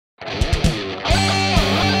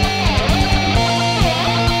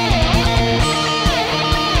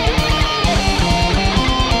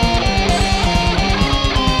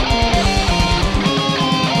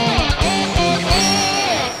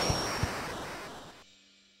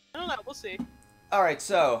We'll see. Alright,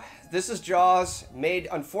 so, this is Jaws, made,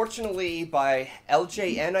 unfortunately, by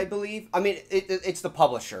LJN, I believe. I mean, it's the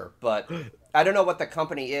publisher, but I don't know what the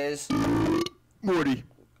company is. Morty.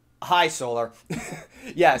 Hi, Solar.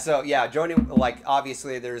 Yeah, so, yeah, joining, like,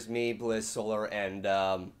 obviously, there's me, Bliss, Solar, and,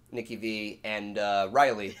 Nikki V, and,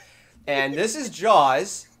 Riley. And this is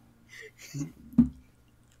Jaws.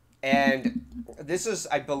 And this is,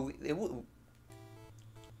 I believe...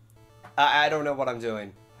 I don't know what I'm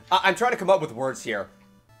doing. I'm trying to come up with words here.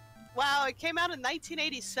 Wow, it came out in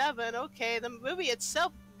 1987. Okay, the movie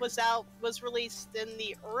itself was released in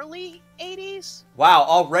the early 80s. Wow,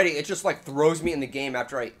 already it just like throws me in the game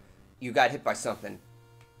after you got hit by something.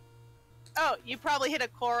 Oh, you probably hit a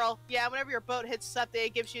coral. Yeah, whenever your boat hits something,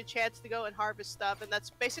 it gives you a chance to go and harvest stuff, and that's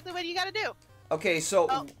basically what you gotta do. Okay,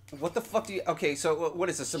 so what the fuck do you? Okay, so what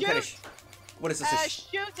is this? Some kind of? What is this?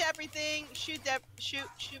 Shoot everything. Shoot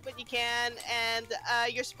what you can, and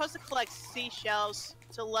you're supposed to collect seashells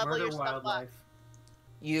to level your stuff up.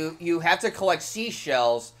 You have to collect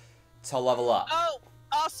seashells to level up. Oh,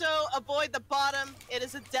 also avoid the bottom. It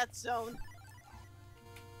is a death zone.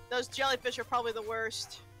 Those jellyfish are probably the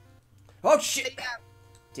worst. Oh shit! Yeah,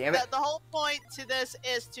 damn it! The whole point to this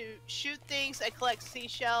is to shoot things and collect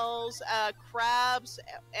seashells, crabs,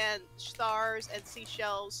 and stars and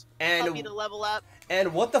seashells. And help you to level up.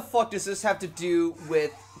 And what the fuck does this have to do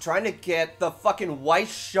with trying to get the fucking white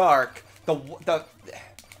shark? The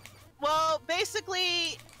Well,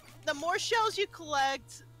 basically, the more shells you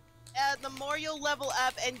collect, the more you'll level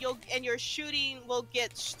up, and your shooting will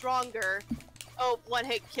get stronger. Oh, one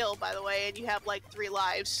hit kill, by the way, and you have like 3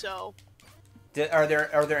 lives. So, are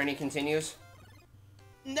there any continues?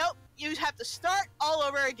 nope. You have to start all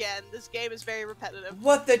over again. This game is very repetitive.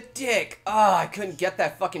 What the dick? Ah, I couldn't get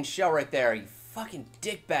that fucking shell right there. You fucking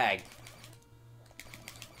dickbag.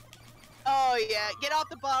 Oh yeah, get off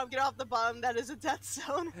the bottom. Get off the bottom. That is a death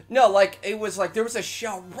zone. No, like it was like there was a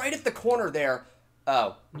shell right at the corner there.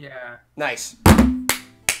 Oh. Yeah. Nice.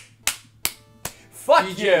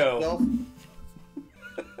 Fuck you.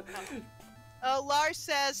 Lars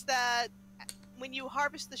says that when you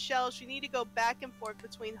harvest the shells, you need to go back and forth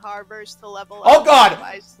between harbors to level up. Oh god!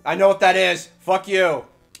 Otherwise... I know what that is. Fuck you.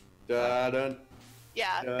 Da-dun.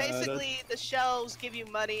 Yeah, basically the shells give you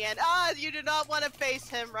money, and you do not want to face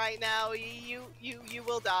him right now. You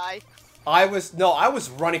will die. I was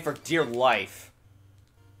running for dear life.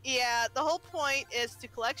 Yeah, the whole point is to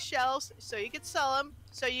collect shells so you can sell them,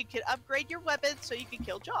 so you can upgrade your weapon, so you can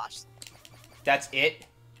kill Josh. That's it?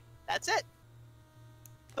 That's it.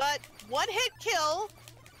 But one hit kill,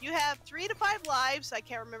 you have 3 to 5 lives, I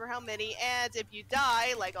can't remember how many, and if you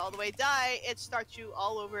die, like all the way die, it starts you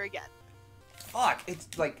all over again. Fuck, it's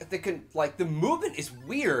like the movement is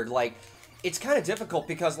weird. Like it's kind of difficult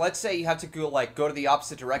because let's say you have to go to the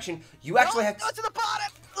opposite direction. You actually have to go to the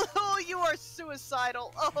bottom. Oh, you are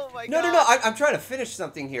suicidal. Oh my god. No. I'm trying to finish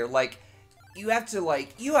something here. Like you have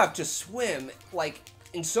to swim like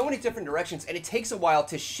in so many different directions, and it takes a while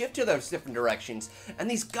to shift to those different directions. And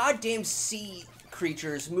these goddamn sea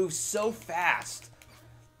creatures move so fast.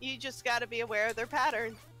 You just got to be aware of their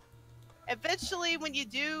pattern. Eventually, when you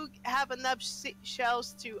do have enough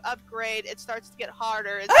shells to upgrade, it starts to get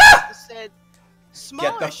harder. It starts to send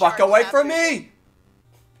smaller Get the fuck away from me!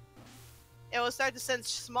 It will start to send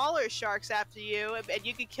smaller sharks after you, and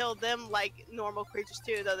you can kill them like normal creatures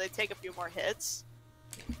too, though they take a few more hits.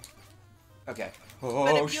 Okay.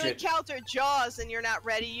 But if you shit. encounter Jaws and you're not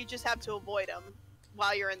ready, you just have to avoid them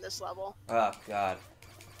while you're in this level. Oh god.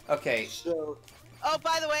 Okay. So. Oh,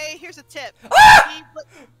 by the way, here's a tip.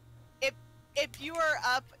 If you are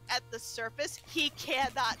up at the surface, he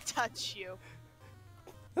cannot touch you.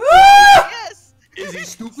 Yes. Is he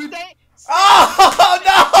stupid? Stay Oh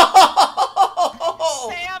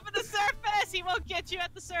no! Stay up at the surface. He won't get you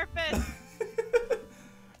at the surface.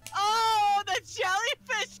 Oh, the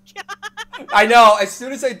jellyfish guy. I know. As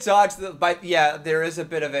soon as I dodge yeah, there is a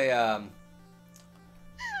bit of a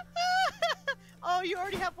Oh, you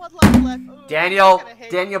already have 1 life left. Ooh,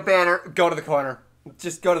 Daniel Banner, go to the corner.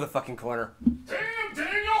 Just go to the fucking corner. Damn,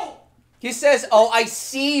 Daniel! He says, "Oh, I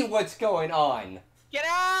see what's going on." Get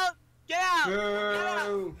out! Get out!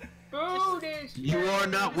 Boo! Boo! You are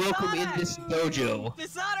not welcome in this dojo.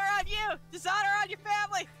 Dishonor on you! Dishonor on your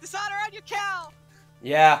family! Dishonor on your cow!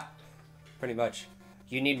 Yeah, pretty much.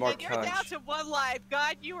 You need more And you're down punch. to 1 life.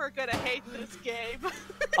 God, you are gonna hate this game.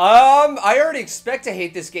 I already expect to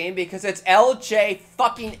hate this game because it's LJ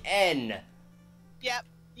fucking N. Yep,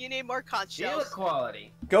 you need more conch Feel shells.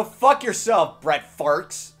 equality. Go fuck yourself, Brett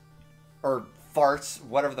Farts. Or Farts,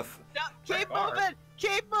 whatever the No, keep Brett moving!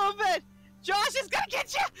 Keep moving! Josh is gonna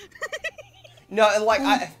get you! No,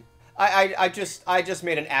 like, I just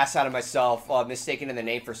made an ass out of myself, mistaking the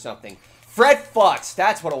name for something. Fred Fox,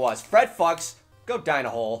 that's what it was. Fred Fox, go die in a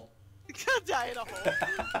hole. Go die in a hole.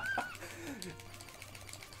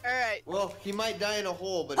 Alright. Well, he might die in a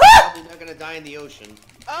hole, but he's probably not gonna die in the ocean.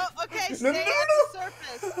 Oh, okay, stay No, at no, the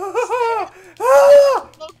surface.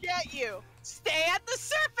 He'll get you. Stay at the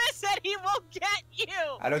surface and he will get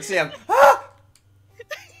you. I don't see him.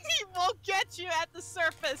 He will get you at the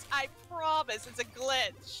surface, I promise. It's a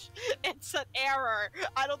glitch. It's an error.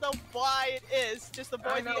 I don't know why it is. Just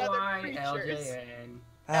avoid the other creatures.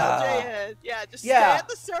 LJN. Yeah, just stay at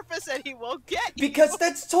the surface and he won't get you. Because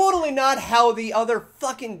that's totally not how the other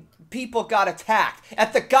fucking people got attacked.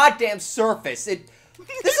 At the goddamn surface. This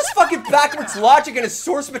is fucking backwards logic in a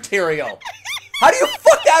source material. How do you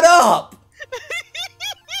fuck that up?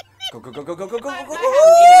 Go, go, go, go, go, go, go, go,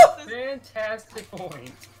 go. Fantastic point.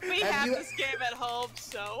 We have this game at home,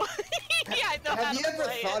 so yeah, I know how Have you to ever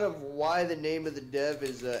play thought it. of why the name of the dev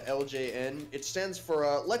is LJN? It stands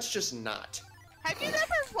for let's just not. Have you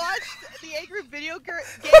never watched the Angry Video Game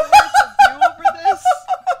review over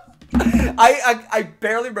this? I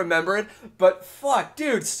barely remember it, but fuck,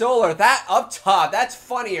 dude, Solar, that up top, that's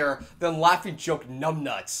funnier than Laughing Joke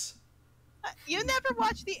Numbnuts. You never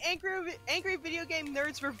watched the Angry Video Game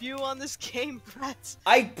Nerds review on this game, Brett?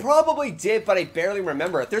 I probably did, but I barely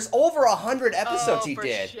remember it. There's over 100 episodes he for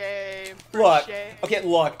did. Shame. Look, shame. okay,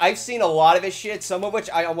 look, I've seen a lot of his shit, some of which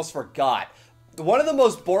I almost forgot. One of the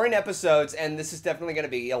most boring episodes, and this is definitely going to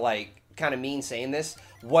be, like, kind of mean saying this,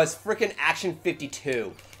 was frickin' Action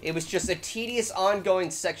 52. It was just a tedious ongoing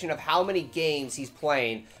section of how many games he's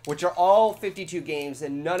playing, which are all 52 games,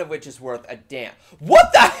 and none of which is worth a damn.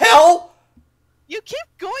 What the hell?! You keep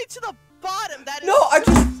going to the bottom. That is No, I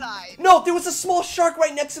just... suicide. No, there was a small shark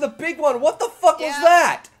right next to the big one. What the fuck was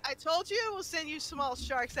that? I told you it will send you small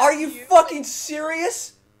sharks. Are after you fucking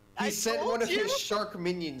serious? He sent told one of you. his shark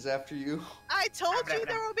minions after you. I told you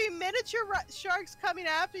there will be miniature sharks coming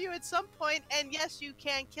after you at some point, and yes, you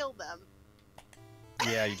can kill them.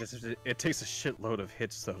 Yeah, you just have to, it takes a shitload of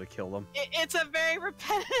hits though to kill them. It's a very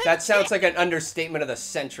repetitive. That sounds like an understatement of the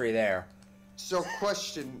century there. So,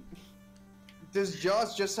 question. Does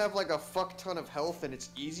Jaws just have like a fuck ton of health and it's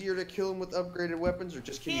easier to kill him with upgraded weapons, or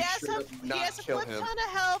just can you straight up He not has a kill flip him? ton of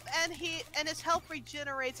health, and his health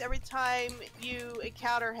regenerates every time you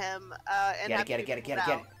encounter him. And Get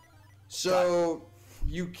it. So,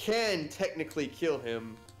 you can technically kill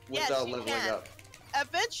him without you leveling can. up.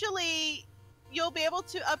 Eventually, you'll be able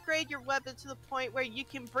to upgrade your weapon to the point where you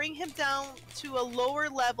can bring him down to a lower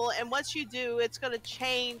level, and once you do, it's going to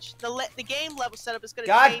change the game level setup is going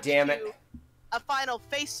to change. God damn it. To a final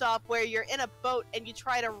face-off where you're in a boat and you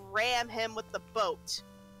try to ram him with the boat,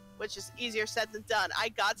 which is easier said than done. I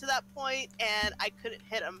got to that point and I couldn't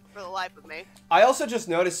hit him for the life of me. I also just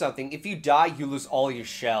noticed something. If you die, you lose all your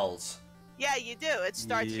shells. Yeah, you do. It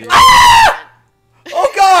starts you. Ah!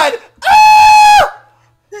 Oh god! Ah!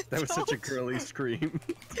 That was such a girly scream.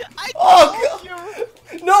 I Oh told god!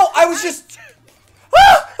 you. No, I was just...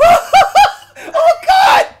 Oh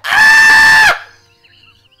god! Ah!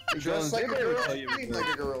 Dressed like a Didn't I ever girl, tell you scream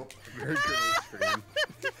like a girl. Very girly scream.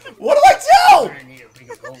 What do I do?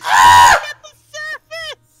 Ah! At the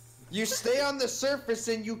surface. You stay on the surface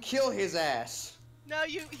and you kill his ass. No,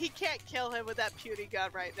 he can't kill him with that puny gun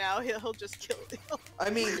right now. He'll just kill him. I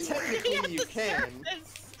mean, technically you can.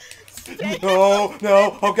 No,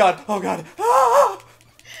 no, oh god, oh god. Ah!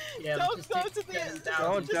 Yeah, Don't just go take to the them end. down.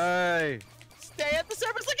 Don't die! Stay at the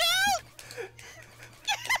surface. Look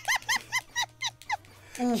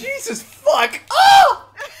out! Jesus fuck! Oh!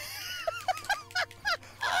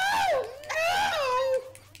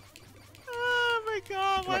 Oh my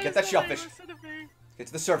god! Come on, why get does that nobody shellfish. listen to me? Get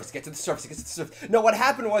to the surface, get to the surface, get to the surface. No, what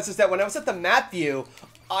happened was that when I was at the map view,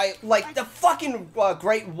 the fucking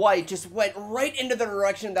great white just went right into the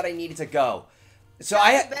direction that I needed to go. So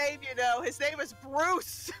His name, you know, his name is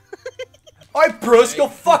Bruce. Alright, Bruce, go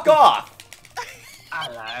fuck off!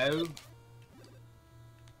 Hello.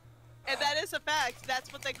 And that is a fact.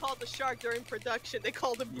 That's what they called the shark during production. They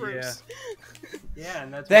called him Bruce. Yeah,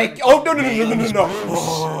 and that's. Thank. Oh no no no no no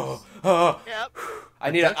no! no. Yep.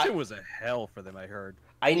 I need That a. shit was a hell for them, I heard.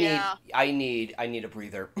 I need. Yeah. I need a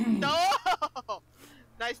breather. No.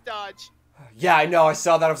 Nice dodge. Yeah, I know. I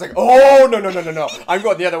saw that. I was like, oh no no no no no! I'm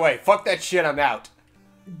going the other way. Fuck that shit. I'm out.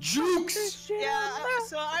 Jukes! Yeah.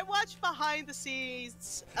 So I watched behind the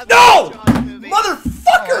scenes of No! the Jaws movie. Oh, I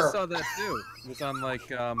Motherfucker! saw that too. It was on like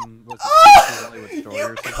was Oh! it Hollywood Story You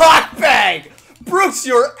or something? cockbag! Bruce,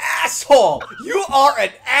 you're an asshole! You are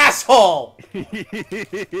an asshole!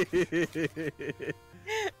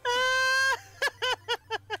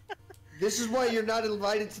 This is why you're not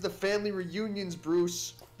invited to the family reunions,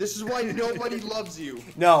 Bruce. This is why nobody loves you.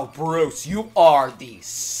 No, Bruce, you are the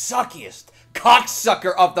suckiest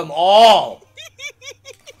cocksucker of them all.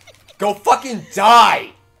 Go fucking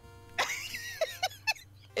die.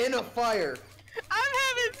 In a fire. I'm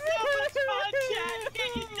having so much fun, chat.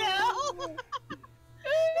 Can you tell?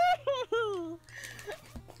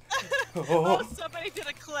 Oh, somebody did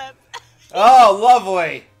a clip. Oh,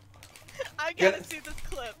 lovely. I gotta see this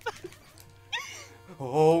clip.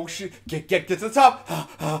 Oh shit! Get to the top!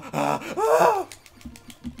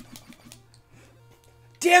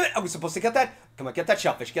 Damn it! I was supposed to get that. Come on, get that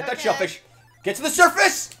shellfish. Get that shellfish. Get to the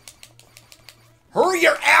surface! Hurry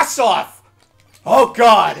your ass off! Oh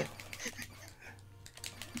god!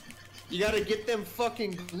 You gotta get them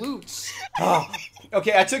fucking glutes. Oh.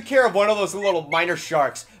 Okay, I took care of one of those little minor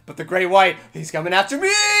sharks, but the great white, he's coming after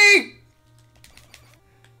me!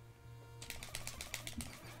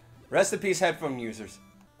 Rest in peace, headphone users.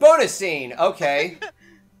 Bonus scene, okay.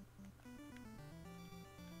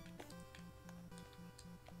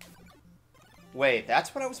 Wait,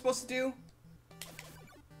 that's what I was supposed to do?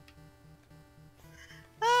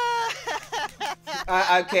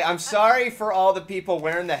 Okay, I'm sorry for all the people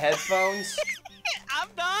wearing the headphones. I'm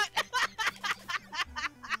not.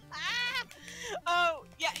 Oh,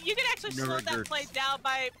 yeah, you can actually slow that play down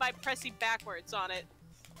by pressing backwards on it.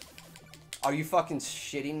 Are you fucking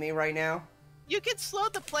shitting me right now? You can slow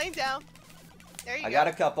the plane down. There you go. I got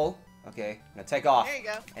a couple. Okay, I'm gonna take off. There you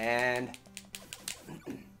go. And...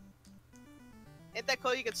 Ain't that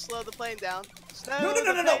cool? You can slow the plane down. No.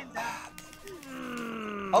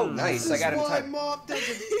 Oh, nice. I got it in This is why time. Mom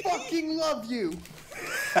doesn't fucking love you.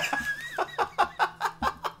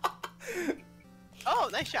 Oh,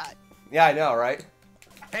 nice shot. Yeah, I know, right?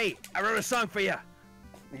 Hey, I wrote a song for you.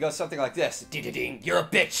 It goes something like this. Ding, you're a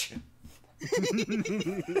bitch.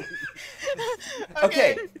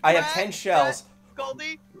 Okay, I have 10 shells.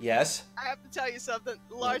 Goldie, Yes. I have to tell you something.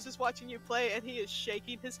 Lars is watching you play and he is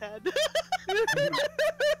shaking his head.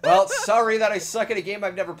 Well, sorry that I suck at a game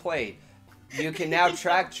I've never played. You can now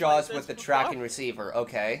track Jaws with the tracking receiver,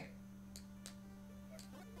 okay?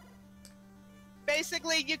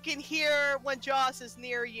 Basically, you can hear when Jaws is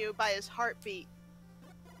near you by his heartbeat.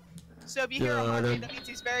 So if you hear a heartbeat, that means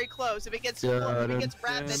he's very close. If it gets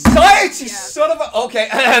rapid... Science, you son of a...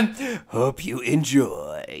 Okay, hope you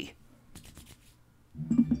enjoy.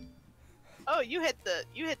 Oh, you hit the...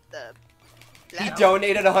 He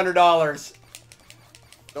donated $100.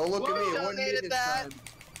 Don't look at me. Whoa, 1 minute that. time.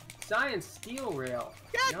 Science steel rail.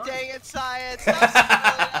 God dang it, Science. Alright,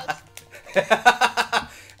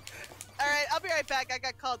 I'll be right back. I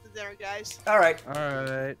got called to dinner, guys. Alright.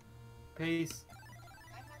 Alright. Peace.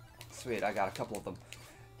 Sweet, I got a couple of them.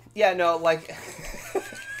 Yeah, no, like...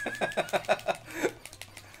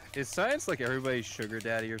 Is Science like everybody's sugar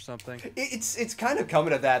daddy or something? It's kind of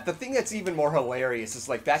coming to that. The thing that's even more hilarious is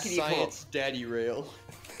like back in Science daddy rail.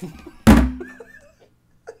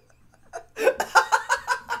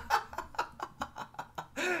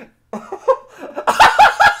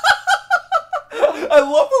 I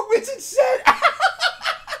love what Winston said.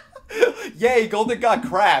 Yay, Golden got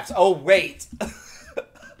crabs. Oh wait.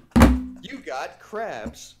 You got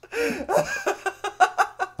crabs.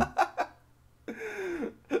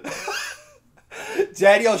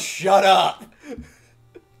 Daniel, shut up.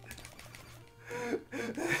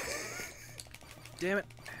 Damn it.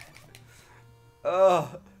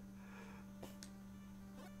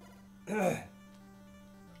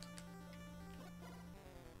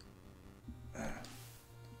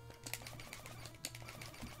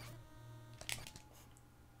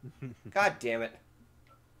 God damn it.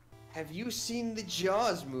 Have you seen the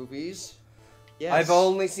Jaws movies? Yes. I've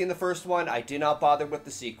only seen the first one. I did not bother with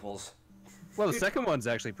the sequels. Well, the second one's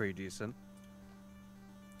actually pretty decent.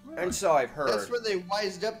 And so I've heard. That's when they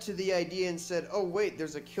wised up to the idea and said, oh wait,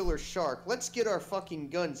 there's a killer shark. Let's get our fucking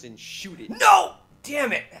guns and shoot it. No!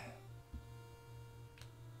 Damn it!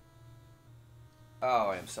 Oh,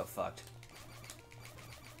 I am so fucked.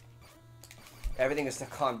 Everything is to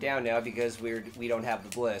calm down now because we don't have the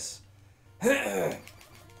Bliss.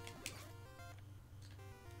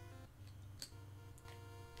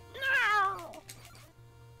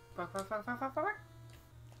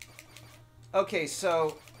 Okay,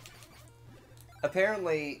 so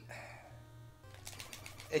apparently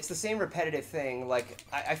it's the same repetitive thing. Like,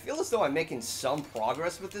 I feel as though I'm making some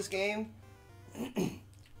progress with this game.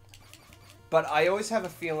 But I always have a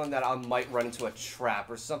feeling that I might run into a trap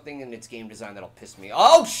or something in its game design that'll piss me off.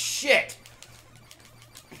 Oh, shit!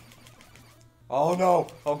 Oh, no.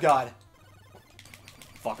 Oh, God.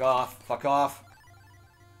 Fuck off. Fuck off.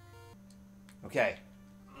 Okay.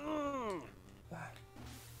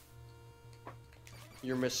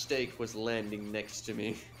 Your mistake was landing next to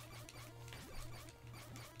me.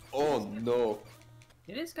 Oh no.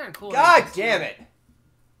 It is kind of cool. God damn it!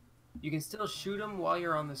 You can still shoot them while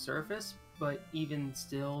you're on the surface, but even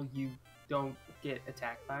still, you don't get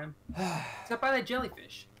attacked by them. Except by that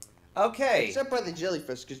jellyfish. Okay. Except by the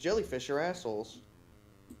jellyfish, because jellyfish are assholes.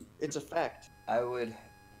 It's a fact. I would...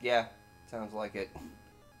 Yeah, sounds like it.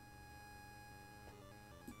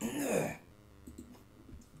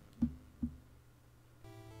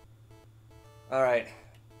 Alright.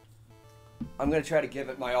 I'm gonna try to give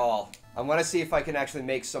it my all. I want to see if I can actually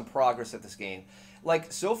make some progress at this game.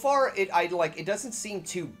 Like, so far, it doesn't seem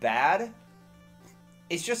too bad.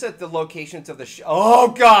 It's just that the locations of the oh,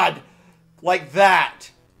 God! Like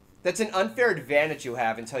that! That's an unfair advantage you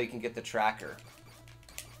have until you can get the tracker.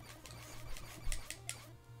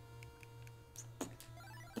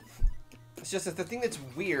 It's just that the thing that's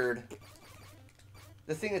weird...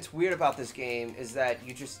 The thing that's weird about this game is that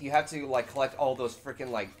you have to, like, collect all those freaking,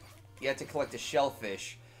 like... You have to collect the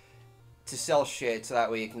shellfish to sell shit so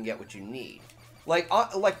that way you can get what you need. Like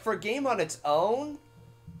for a game on its own,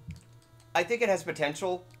 I think it has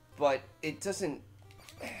potential, but it doesn't...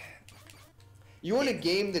 You want a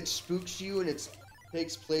game that spooks you and it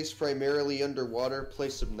takes place primarily underwater? Play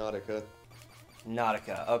Subnautica.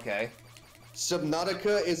 Nautica, okay.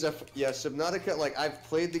 Subnautica is Subnautica, like, I've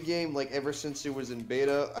played the game, like, ever since it was in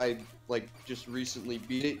beta. I, like, just recently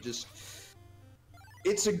beat it.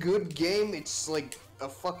 It's a good game. It's, like, a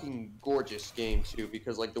fucking gorgeous game, too,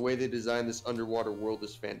 because, like, the way they designed this underwater world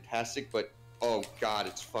is fantastic, but, oh god,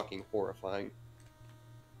 it's fucking horrifying.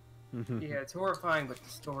 Yeah, it's horrifying, but the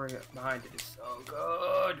story behind it is so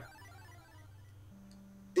good.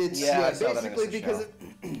 It's, Yeah, basically because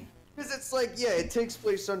it's like, yeah, it takes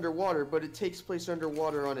place underwater, but it takes place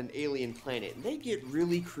underwater on an alien planet, and they get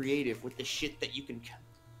really creative with the shit that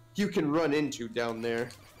you can run into down there.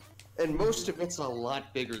 And most of it's a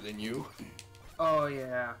lot bigger than you. Oh,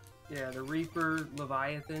 yeah. Yeah, the Reaper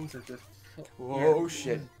Leviathans are just... Oh, yeah.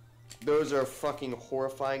 shit. Those are fucking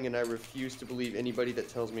horrifying, and I refuse to believe anybody that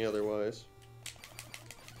tells me otherwise.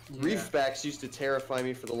 Yeah. Reefbacks used to terrify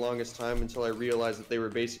me for the longest time until I realized that they were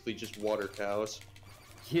basically just water cows.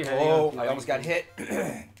 Yeah. Oh, I almost got hit.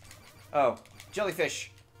 Oh,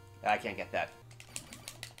 jellyfish. I can't get that.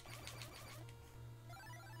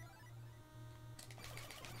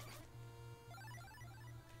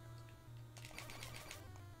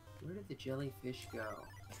 Where did the jellyfish go?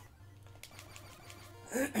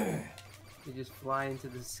 They just fly into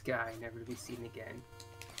the sky, never to be seen again.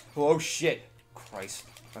 Oh, shit. Christ.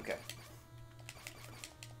 Okay.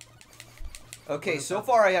 Okay, so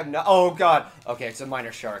far I have no... Oh, God. Okay, it's a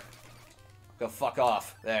minor shark. Go fuck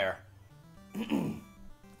off. There.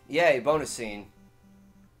 Yay, bonus scene.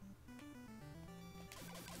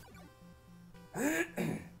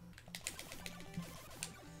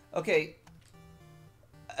 Okay.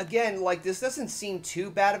 Again, like, this doesn't seem too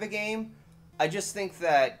bad of a game. I just think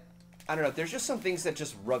that... I don't know, there's just some things that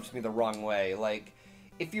just rubs me the wrong way. Like,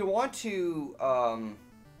 if you want to,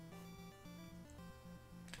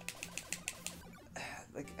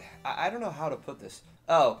 like, I don't know how to put this.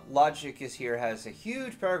 Oh, Logic is here, has a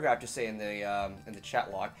huge paragraph to say in the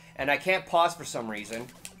chat log, and I can't pause for some reason,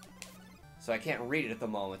 so I can't read it at the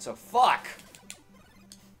moment, so fuck!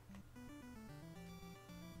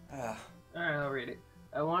 Alright, I'll read it.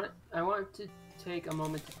 I want to take a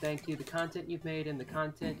moment to thank you. The content you've made and the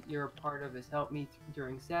content you're a part of has helped me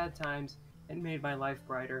during sad times and made my life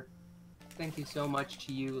brighter. Thank you so much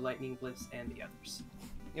to you, Lightning, Bliss, and the others.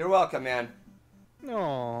 You're welcome, man.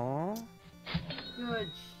 Aww. Good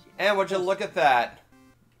shit. And would you look at that?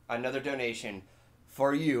 Another donation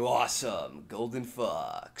for you, awesome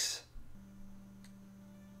GoldenFox.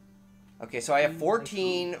 Okay, so I have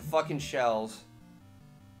 14 fucking shells.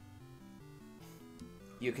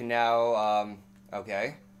 You can now,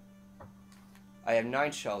 okay. I have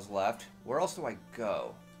 9 shells left. Where else do I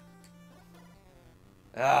go?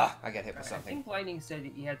 Ah, I got hit with I something. think Lightning said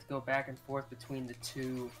that you had to go back and forth between the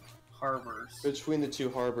two harbors. Between the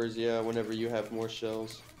two harbors, yeah, whenever you have more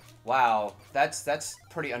shells. Wow, that's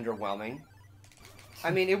pretty underwhelming.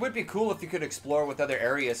 I mean, it would be cool if you could explore with other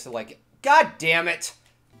areas to, like... God damn it!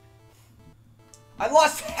 I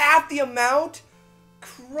lost half the amount?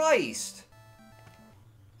 Christ!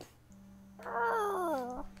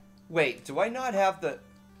 Wait, do I not have the...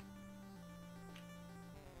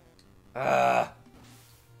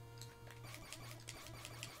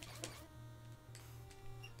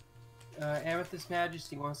 Amethyst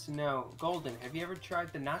Majesty wants to know, Golden, have you ever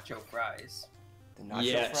tried the nacho fries? The nacho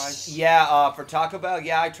Yes. fries? Yeah, for Taco Bell?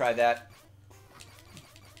 Yeah, I tried that.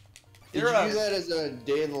 Did you do that as a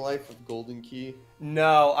day in the life of Golden Key?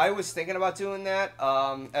 No, I was thinking about doing that.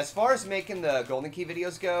 As far as making the Golden Key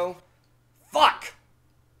videos go, fuck!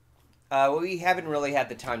 We haven't really had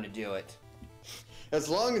the time to do it. As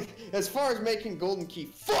far as making Golden Key,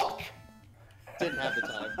 fuck! Didn't have the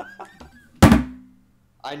time.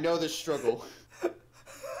 I know the struggle.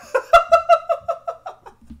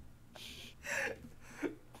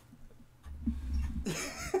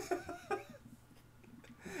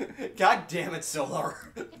 God damn it, Solar.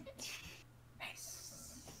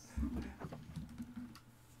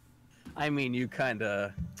 I mean, you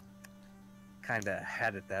kinda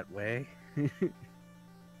had it that way.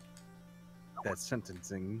 That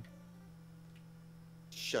sentencing.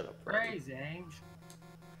 Shut up. Phrasing.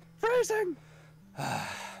 Phrasing!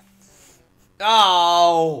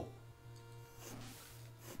 Oh!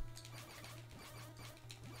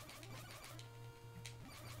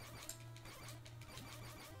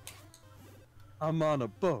 I'm on a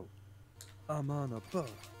boat. I'm on a boat.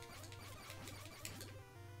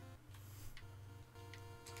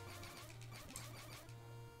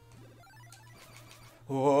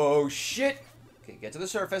 Oh, shit! Okay, get to the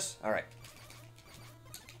surface. Alright.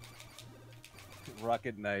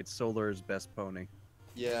 Rocket Knight, Solar's best pony.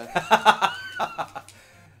 Yeah.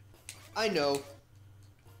 I know.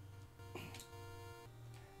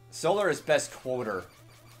 Solar is best quoter.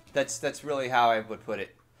 That's really how I would put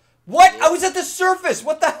it. What? I was at the surface!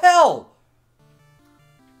 What the hell?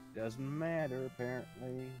 Doesn't matter,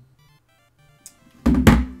 apparently.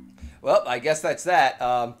 Well, I guess that's that.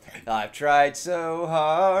 I've tried so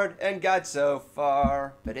hard and got so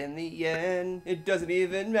far, but in the end, it doesn't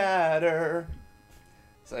even matter.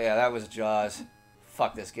 So yeah, that was Jaws.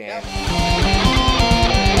 Fuck this game. Yep.